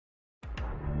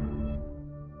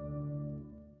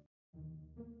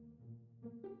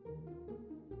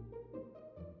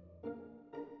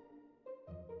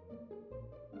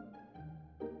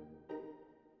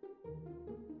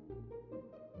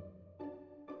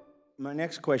My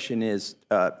next question is,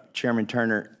 Chairman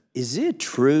Turner, is it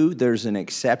true there's an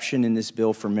exception in this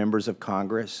bill for members of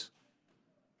Congress?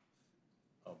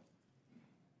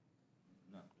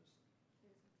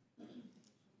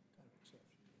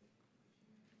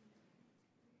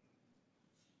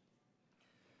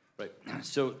 Right.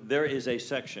 So there is a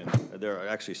section, there are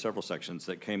actually several sections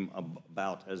that came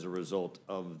about as a result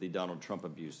of the Donald Trump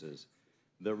abuses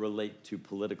that relate to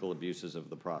political abuses of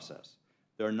the process.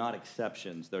 There are not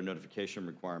exceptions, there are notification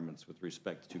requirements with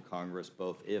respect to Congress,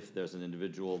 both if there's an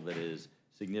individual that is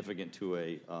significant to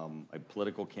a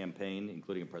political campaign,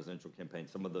 including a presidential campaign.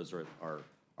 Some of those are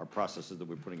processes that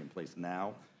we're putting in place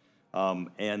now,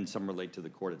 and some relate to the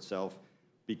court itself.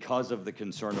 Because of the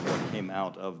concern of what came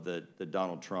out of the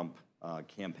Donald Trump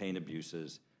campaign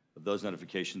abuses, those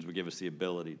notifications would give us the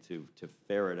ability to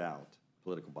ferret out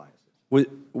political biases.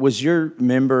 Was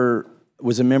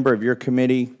a member of your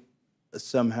committee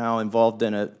somehow involved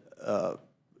in a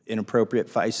inappropriate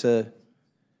FISA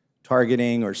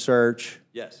targeting or search?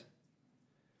 Yes.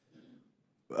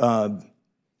 And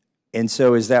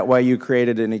so is that why you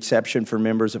created an exception for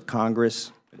members of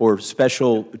Congress? Or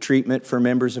special treatment for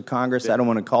members of Congress? I don't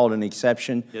want to call it an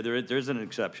exception. Yeah, there's an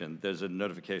exception. There's a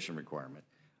notification requirement.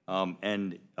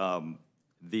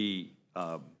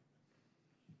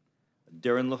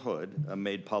 Darren LaHood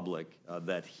made public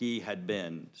that he had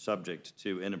been subject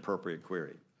to inappropriate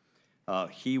query.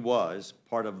 He was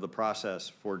part of the process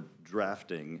for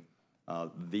drafting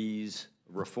these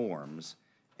reforms,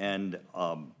 and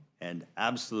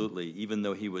absolutely, even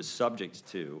though he was subject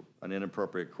to an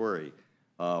inappropriate query,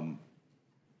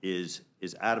 is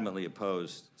adamantly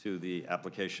opposed to the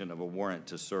application of a warrant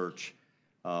to search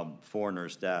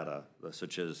foreigners' data,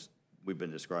 such as we've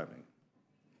been describing.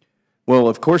 Well,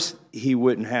 of course, he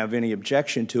wouldn't have any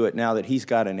objection to it now that he's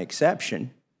got an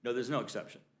exception. No, there's no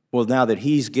exception. Well, now that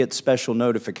he's get special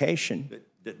notification.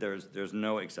 There's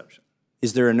no exception.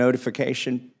 Is there a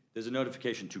notification? There's a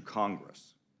notification to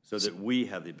Congress so that we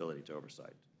have the ability to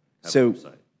oversight.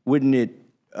 Wouldn't it?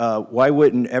 Why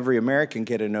wouldn't every American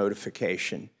get a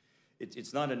notification?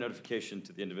 It's not a notification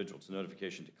to the individual. It's a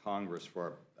notification to Congress for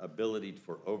our ability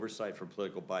for oversight for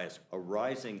political bias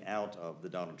arising out of the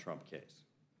Donald Trump case.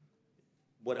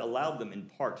 What allowed them in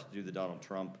part to do the Donald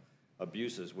Trump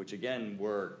abuses, which again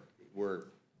were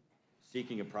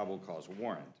seeking a probable cause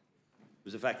warrant,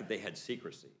 was the fact that they had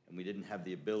secrecy and we didn't have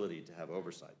the ability to have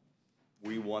oversight.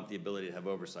 We want the ability to have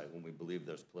oversight when we believe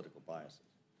there's political biases.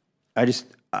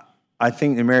 I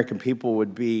think the American people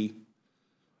would be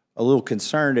a little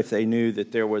concerned if they knew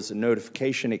that there was a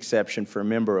notification exception for a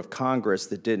member of Congress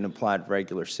that didn't apply to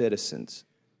regular citizens.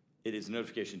 It is a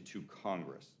notification to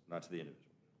Congress, not to the individual.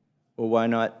 Well, why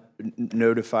not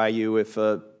notify you if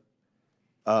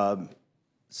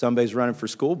somebody's running for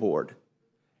school board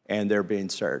and they're being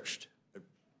searched?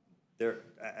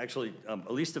 Actually,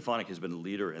 Elise Stefanik has been a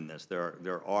leader in this.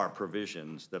 There are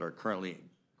provisions that are currently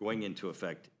going into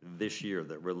effect this year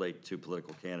that relate to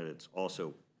political candidates,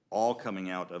 also all coming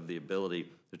out of the ability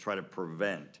to try to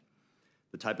prevent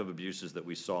the type of abuses that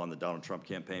we saw in the Donald Trump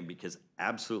campaign, because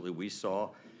absolutely we saw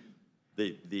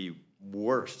the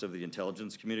worst of the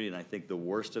intelligence community and I think the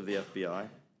worst of the FBI,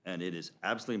 and it is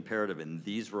absolutely imperative in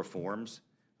these reforms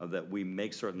that we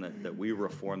make certain that we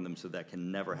reform them so that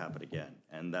can never happen again.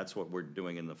 And that's what we're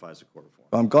doing in the FISA court reform.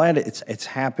 Well, I'm glad it's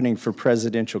happening for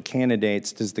presidential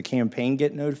candidates. Does the campaign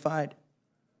get notified?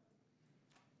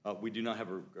 We do not have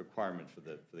a requirement for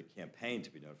the campaign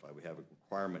to be notified. We have a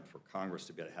requirement for Congress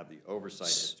to be able to have the oversight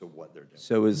as to what they're doing.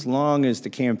 So as long as the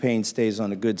campaign stays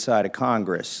on the good side of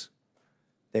Congress,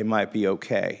 they might be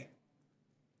okay.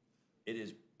 It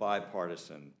is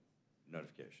bipartisan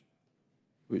notification.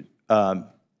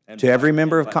 To every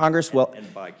member of Congress?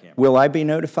 Will I be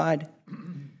notified?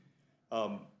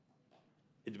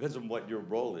 It depends on what your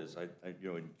role is.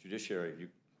 In judiciary,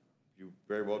 you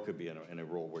very well could be in a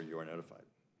role where you are notified.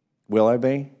 Will I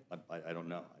be? I don't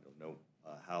know. I don't know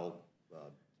how the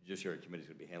Judiciary Committee is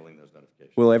going to be handling those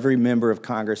notifications. Will every member of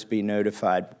Congress be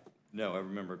notified? No,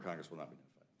 every member of Congress will not be notified.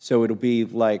 So it'll be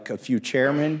like a few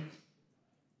chairmen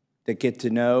that get to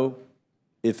know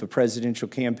if a presidential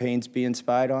campaign's being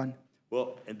spied on?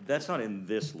 Well, and that's not in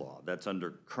this law. That's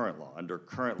under current law. Under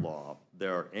current law,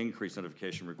 there are increased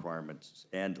notification requirements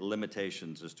and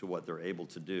limitations as to what they're able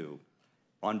to do.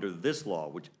 Under this law,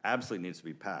 which absolutely needs to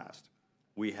be passed,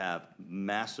 we have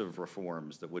massive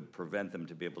reforms that would prevent them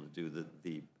to be able to do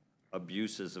the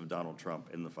abuses of Donald Trump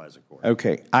in the FISA court.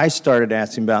 Okay. I started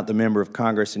asking about the member of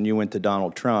Congress, and you went to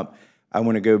Donald Trump. I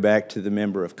want to go back to the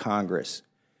member of Congress.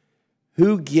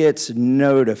 Who gets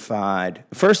notified?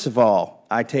 First of all,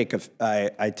 I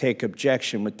take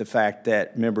objection with the fact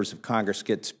that members of Congress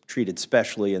get treated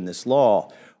specially in this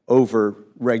law over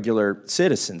regular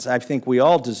citizens. I think we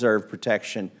all deserve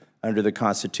protection under the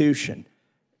Constitution.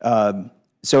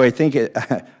 So I think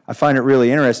I find it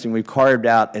really interesting. We've carved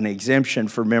out an exemption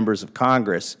for members of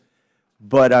Congress,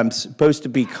 but I'm supposed to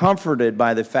be comforted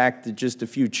by the fact that just a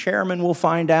few chairmen will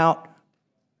find out.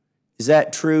 Is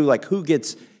that true? Like, who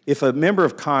gets, if a member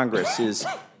of Congress is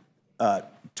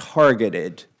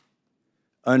targeted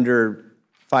under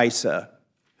FISA,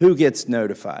 who gets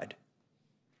notified?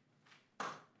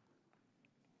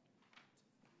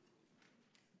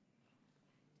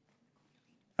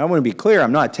 I want to be clear,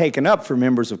 I'm not taking up for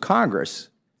members of Congress.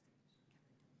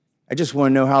 I just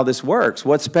want to know how this works.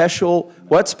 What special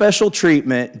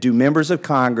treatment do members of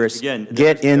Congress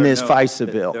get in this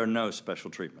FISA bill? There are no special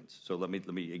treatments. So let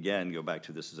me again go back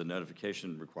to this as a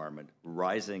notification requirement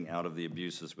rising out of the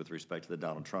abuses with respect to the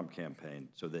Donald Trump campaign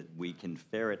so that we can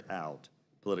ferret out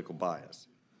political bias.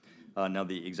 Now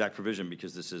the exact provision,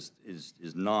 because this is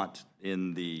not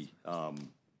in the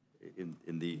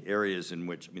areas in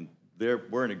which, I mean,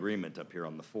 we're in agreement up here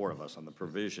on the four of us on the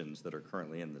provisions that are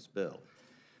currently in this bill.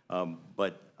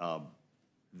 But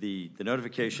the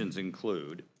notifications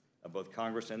include both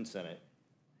Congress and Senate,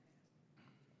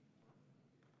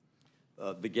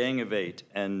 the Gang of Eight,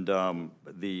 and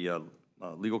the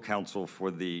legal counsel for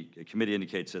the committee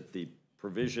indicates that the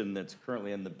provision that's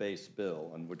currently in the base bill,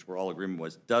 on which we're all agreement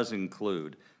was, does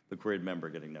include the queried member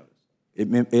getting notice.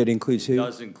 It includes who? It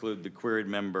does include the queried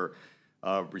member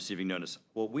receiving notice.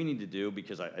 What we need to do,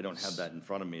 because I don't have that in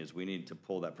front of me, is we need to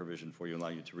pull that provision for you and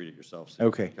allow you to read it yourself so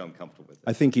you can become comfortable with it.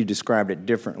 I think you described it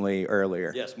differently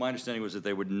earlier. Yes, my understanding was that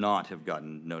they would not have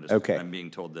gotten notice. Okay. I'm being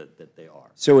told that they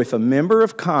are. So if a member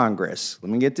of Congress,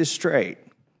 let me get this straight,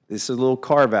 this is a little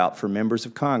carve-out for members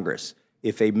of Congress.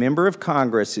 If a member of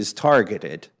Congress is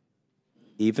targeted,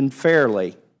 even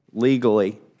fairly,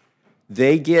 legally,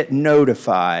 they get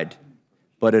notified,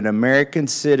 but an American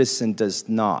citizen does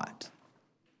not.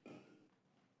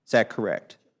 Is that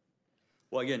correct?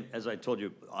 Well, again, as I told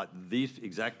you, the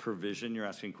exact provision you're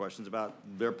asking questions about,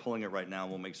 they're pulling it right now, and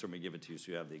we'll make sure we give it to you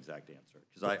so you have the exact answer.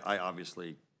 Because I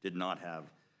obviously did not have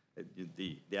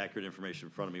the accurate information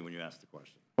in front of me when you asked the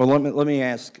question. Well, let me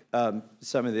ask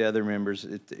some of the other members,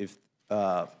 do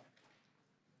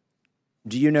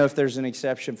you know if there's an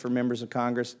exception for members of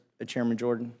Congress, Chairman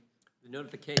Jordan? The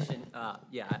notification,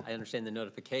 yeah, I understand the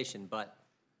notification, but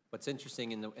what's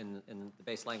interesting in the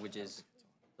base language is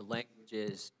the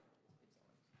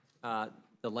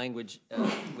language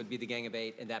would be the Gang of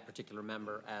Eight and that particular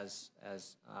member, as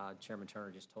Chairman Turner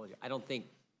just told you. I don't think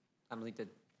the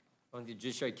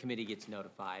Judiciary Committee gets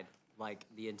notified like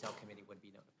the Intel Committee would be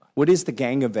notified. What is the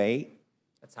Gang of Eight?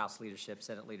 That's House leadership,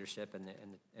 Senate leadership, and the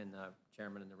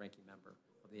chairman and the ranking member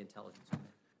of the Intelligence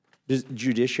Committee.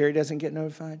 Judiciary doesn't get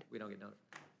notified? We don't get notified.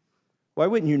 Why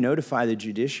wouldn't you notify the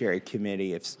Judiciary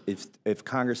Committee if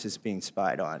Congress is being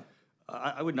spied on?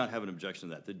 I would not have an objection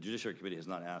to that. The Judiciary Committee has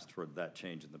not asked for that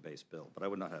change in the base bill, but I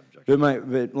would not have an objection.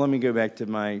 But let me go back to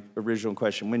my original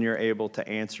question. When you're able to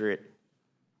answer it,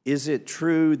 is it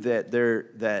true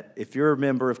that if you're a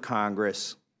member of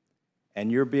Congress and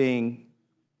you're being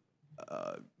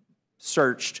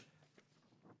searched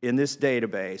in this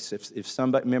database, if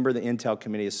somebody, member of the Intel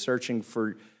Committee is searching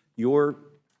for your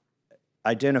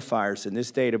identifiers in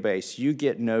this database, you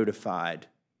get notified.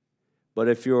 But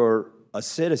if you're a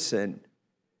citizen,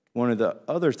 one of the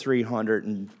other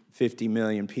 350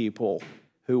 million people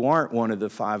who aren't one of the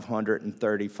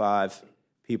 535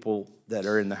 people that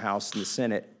are in the House and the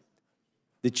Senate,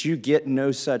 that you get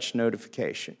no such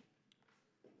notification?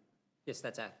 Yes,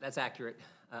 that's accurate.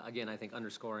 Again, I think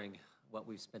underscoring what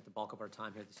we've spent the bulk of our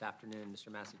time here this afternoon, Mr.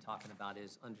 Massey, talking about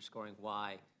is underscoring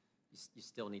why you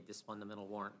still need this fundamental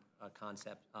warrant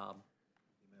concept, or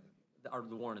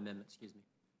the warrant amendment, excuse me.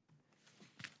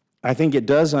 I think it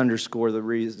does underscore the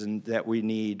reason that we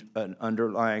need an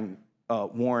underlying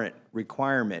warrant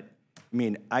requirement. I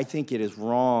mean, I think it is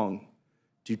wrong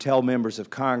to tell members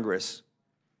of Congress,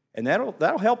 and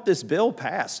that'll help this bill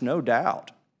pass, no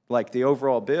doubt, like the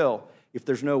overall bill, if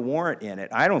there's no warrant in it.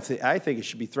 I think it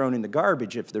should be thrown in the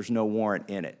garbage if there's no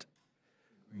warrant in it.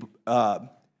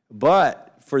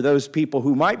 But for those people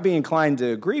who might be inclined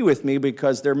to agree with me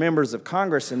because they're members of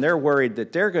Congress and they're worried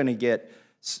that they're going to get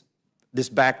this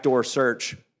backdoor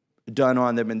search done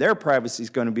on them and their privacy is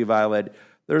going to be violated,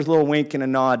 there's a little wink and a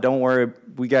nod. Don't worry,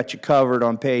 we got you covered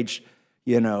on page,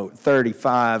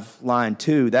 35, line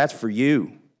 2. That's for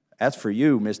you. That's for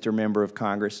you, Mr. Member of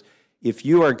Congress. If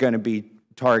you are going to be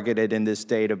targeted in this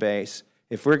database,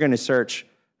 if we're going to search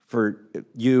for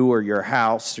you or your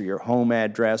house or your home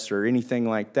address or anything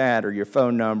like that or your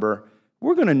phone number,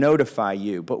 we're going to notify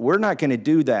you, but we're not going to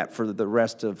do that for the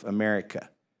rest of America.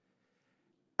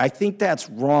 I think that's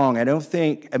wrong.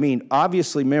 I mean,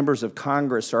 obviously members of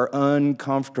Congress are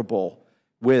uncomfortable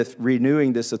with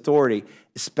renewing this authority,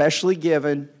 especially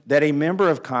given that a member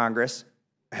of Congress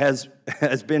has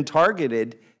been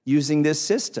targeted using this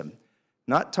system.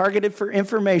 Not targeted for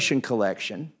information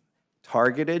collection,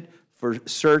 targeted for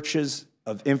searches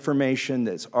of information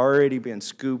that's already been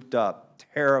scooped up,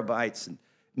 terabytes and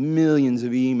millions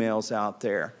of emails out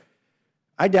there.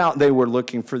 I doubt they were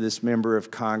looking for this member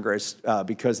of Congress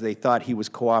because they thought he was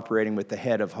cooperating with the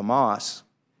head of Hamas.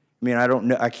 I mean,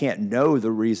 I can't know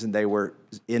the reason they were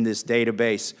in this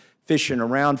database fishing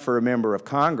around for a member of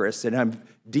Congress, and I'm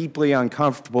deeply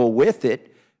uncomfortable with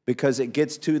it because it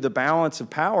gets to the balance of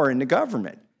power in the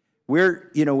government.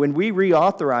 When we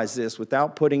reauthorize this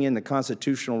without putting in the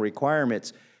constitutional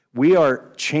requirements, we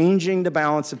are changing the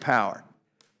balance of power.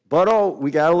 But we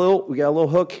got a little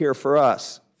hook here for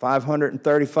us,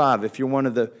 535, if you're one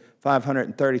of the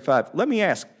 535. Let me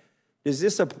ask, does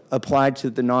this apply to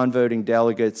the non-voting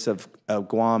delegates of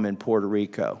Guam and Puerto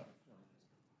Rico?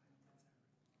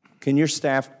 Can your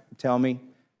staff tell me?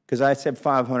 Because I said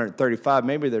 535,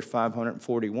 maybe there's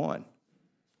 541.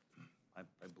 I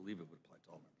believe it would apply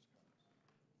to all members of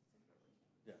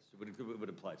Congress. Yes, it would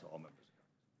apply to all members of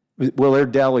Congress. Well, they're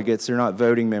delegates, they're not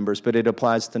voting members, but it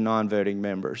applies to non-voting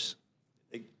members.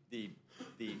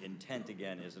 The intent,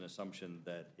 again, is an assumption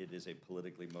that it is a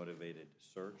politically motivated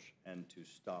search and to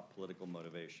stop political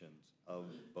motivations of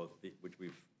both, which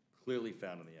we've clearly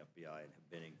found in the FBI and have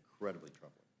been incredibly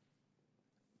troubling.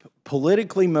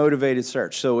 Politically motivated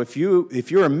search. So if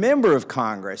you're a member of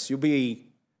Congress, you'll be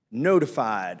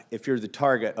notified if you're the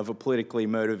target of a politically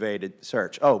motivated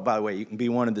search. Oh, by the way, you can be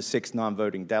one of the 6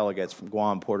 non-voting delegates from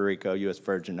Guam, Puerto Rico, U.S.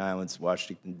 Virgin Islands,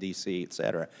 Washington, D.C., et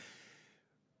cetera.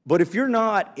 But if you're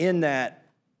not in that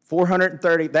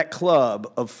that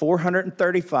club of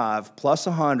 435 plus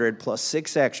 100 plus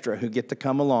 6 extra who get to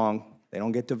come along, they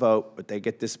don't get to vote, but they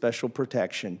get this special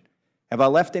protection. Have I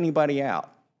left anybody out?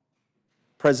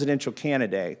 Presidential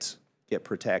candidates get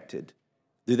protected.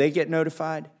 Do they get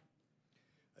notified?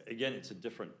 Again, it's a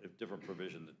different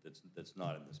provision that's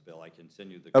not in this bill. I can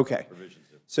send you the provisions.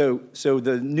 So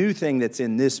the new thing that's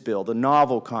in this bill, the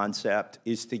novel concept,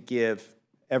 is to give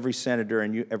every senator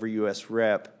and every U.S.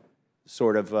 rep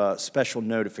sort of a special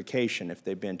notification if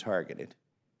they've been targeted.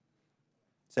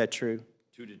 Is that true?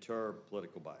 To deter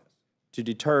political bias. To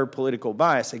deter political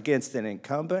bias against an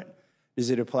incumbent?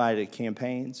 Does it apply to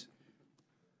campaigns?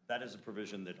 That is a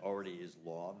provision that already is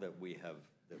law that we have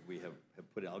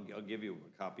put in. I'll give you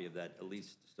a copy of that.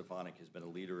 Elise Stefanik has been a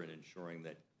leader in ensuring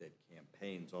that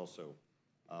campaigns also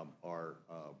are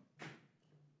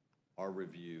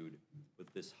reviewed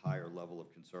with this higher level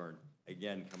of concern,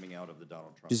 again, coming out of the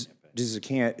Donald Trump campaign.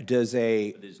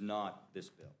 It is not this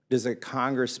bill. Does a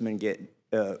congressman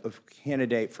a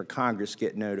candidate for Congress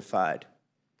get notified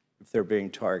if they're being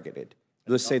targeted?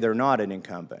 Let's say they're not an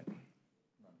incumbent.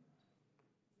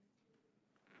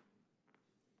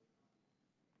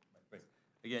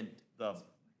 Again,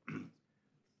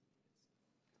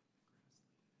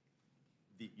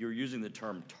 you're using the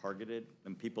term targeted,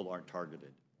 and people aren't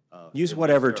targeted. Use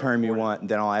whatever term you want, and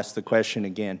then I'll ask the question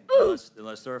again.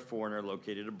 Unless they're a foreigner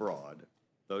located abroad,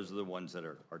 those are the ones that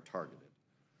are targeted.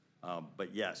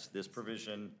 But yes, this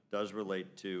provision does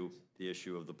relate to the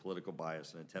issue of the political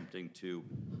bias and attempting to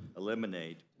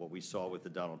eliminate what we saw with the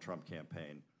Donald Trump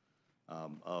campaign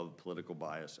of political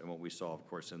bias, and what we saw, of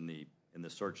course, in the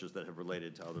searches that have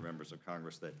related to other members of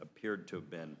Congress that appeared to have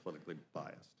been politically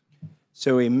biased.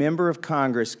 So a member of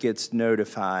Congress gets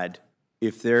notified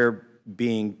if they're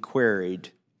being queried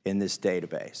in this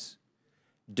database.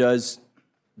 Does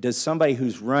somebody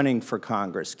who's running for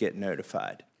Congress get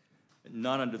notified?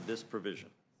 Not under this provision.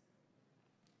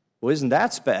 Well, isn't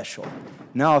that special?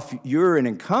 Now, if you're an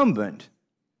incumbent,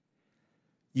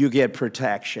 you get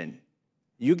protection.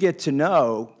 You get to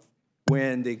know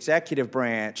when the executive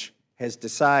branch has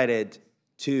decided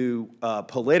to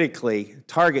politically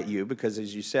target you, because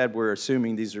as you said, we're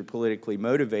assuming these are politically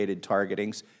motivated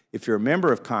targetings if you're a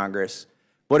member of Congress.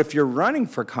 But if you're running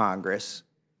for Congress,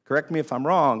 correct me if I'm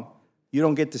wrong, you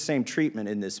don't get the same treatment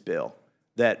in this bill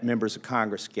that members of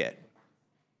Congress get.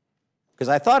 Because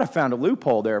I thought I found a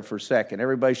loophole there for a second.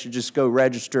 Everybody should just go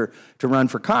register to run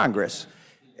for Congress.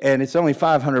 And it's only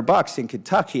 $500 in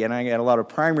Kentucky, and I got a lot of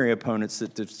primary opponents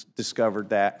that discovered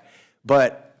that.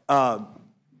 But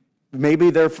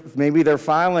maybe they're spending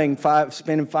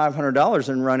 $500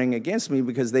 and running against me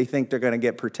because they think they're going to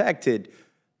get protected.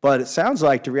 But it sounds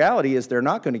like the reality is they're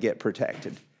not going to get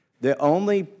protected. The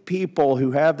only people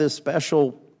who have this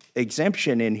special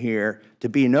exemption in here to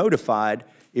be notified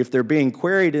if they're being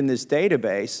queried in this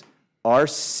database are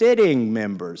sitting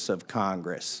members of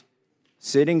Congress,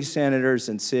 sitting senators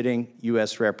and sitting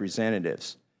U.S.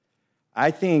 representatives.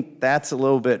 I think that's a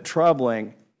little bit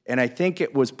troubling, and I think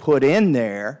it was put in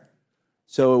there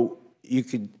so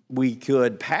we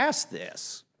could pass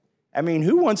this. I mean,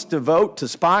 who wants to vote to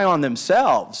spy on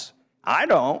themselves? I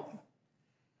don't.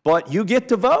 But you get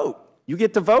to vote. You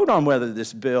get to vote on whether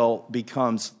this bill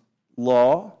becomes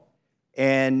law.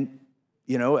 And,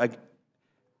 you know,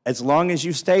 as long as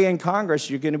you stay in Congress,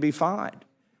 you're going to be fine.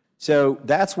 So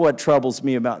that's what troubles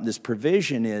me about this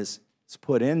provision is it's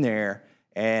put in there,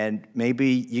 and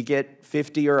maybe you get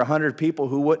 50 or 100 people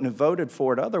who wouldn't have voted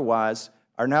for it otherwise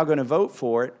are now going to vote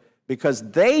for it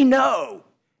because they know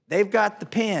they've got the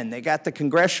pen, they got the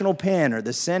congressional pen or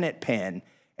the Senate pen,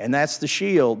 and that's the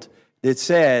shield that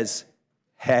says,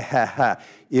 ha, ha, ha,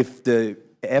 if the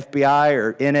FBI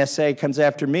or NSA comes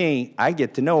after me, I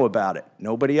get to know about it.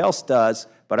 Nobody else does,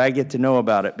 but I get to know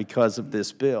about it because of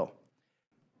this bill.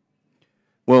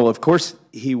 Well, of course,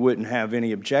 he wouldn't have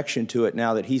any objection to it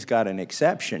now that he's got an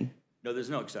exception. No, there's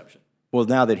no exception. Well,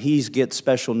 now that he gets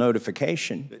special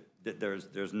notification.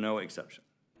 There's no exception.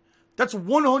 That's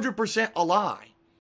 100% a lie.